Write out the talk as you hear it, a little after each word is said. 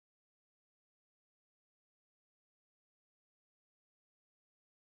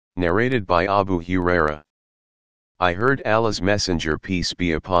Narrated by Abu Huraira. I heard Allah's Messenger peace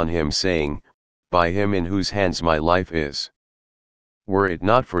be upon him saying, by him in whose hands my life is. Were it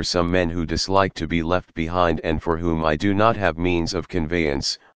not for some men who dislike to be left behind and for whom I do not have means of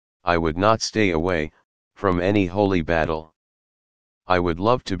conveyance, I would not stay away from any holy battle. I would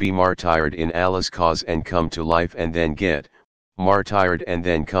love to be martyred in Allah's cause and come to life and then get martyred and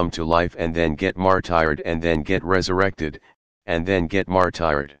then come to life and then get martyred and then get resurrected, and then get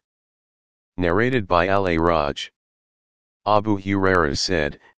martyred. Narrated by Al-Raj. Abu Huraira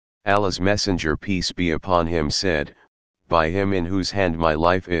said, Allah's Messenger peace be upon him said, by him in whose hand my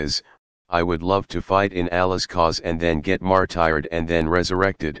life is, I would love to fight in Allah's cause and then get martyred and then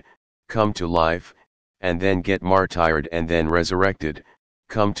resurrected, come to life, and then get martyred and then resurrected,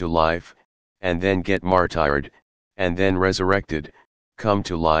 come to life, and then get martyred, and then resurrected, come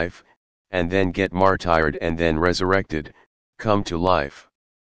to life, and then get martyred and then resurrected, come to life.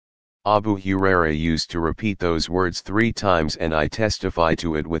 Abu Huraira used to repeat those words 3 times and I testify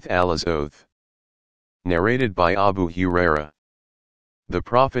to it with Allah's oath. Narrated by Abu Huraira. The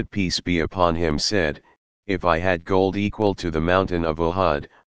Prophet peace be upon him said, if I had gold equal to the mountain of Uhud,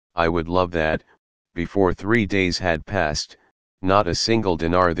 I would love that, before 3 days had passed, not a single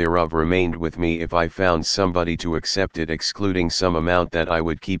dinar thereof remained with me if I found somebody to accept it excluding some amount that I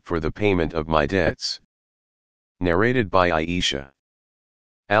would keep for the payment of my debts. Narrated by Aisha.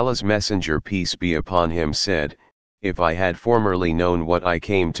 Allah's Messenger peace be upon him said, if I had formerly known what I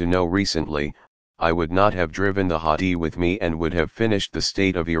came to know recently, I would not have driven the Hadi with me and would have finished the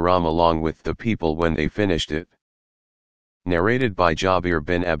state of Ihram along with the people when they finished it. Narrated by Jabir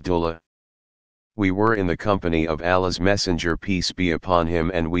bin Abdullah. We were in the company of Allah's Messenger peace be upon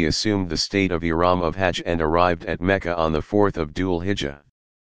him and we assumed the state of Ihram of Hajj and arrived at Mecca on the 4th of Dhul Hijjah.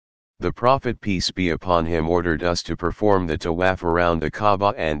 The Prophet peace be upon him ordered us to perform the tawaf around the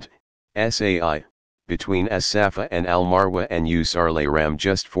Kaaba and Sa'i, between As-Safa and Al-Marwa and use our Ram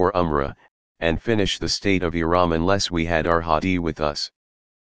just for Umrah, and finish the state of Ihram unless we had our Hadi with us.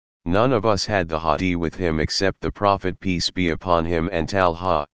 None of us had the Hadi with him except the Prophet peace be upon him and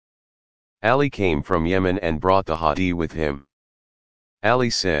Talha. Ali came from Yemen and brought the Hadi with him.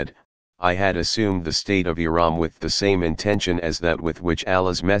 Ali said, I had assumed the state of Ihram with the same intention as that with which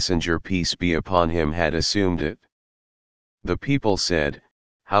Allah's Messenger peace be upon him had assumed it. The people said,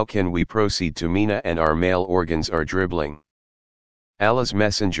 how can we proceed to Mina and our male organs are dribbling? Allah's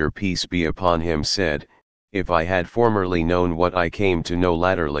Messenger peace be upon him said, if I had formerly known what I came to know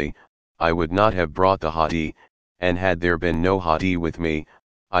latterly, I would not have brought the Hadi, and had there been no Hadi with me,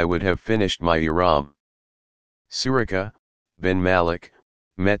 I would have finished my Ihram. Suraka bin Malik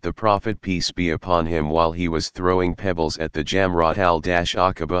met the Prophet peace be upon him while he was throwing pebbles at the Jamrat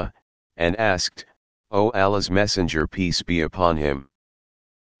al-Aqaba, and asked, O Allah's Messenger peace be upon him,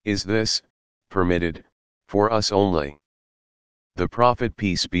 is this permitted for us only? The Prophet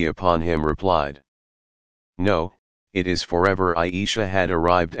peace be upon him replied, no, it is forever. Aisha had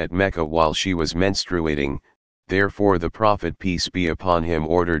arrived at Mecca while she was menstruating, therefore the Prophet peace be upon him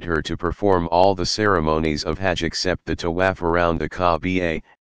ordered her to perform all the ceremonies of Hajj except the tawaf around the Kaaba,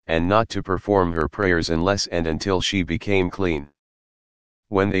 and not to perform her prayers unless and until she became clean.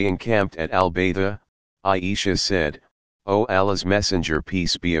 When they encamped at Al-Bayda, Aisha said, O Allah's Messenger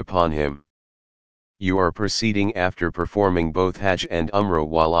peace be upon him, you are proceeding after performing both Hajj and Umrah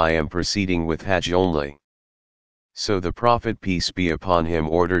while I am proceeding with Hajj only. So the Prophet peace be upon him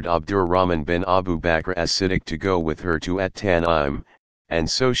ordered Abdurrahman bin Abu Bakr as-Siddiq to go with her to At-Tan'im, and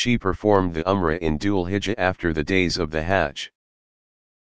so she performed the Umrah in Dhul Hijjah after the days of the Hajj.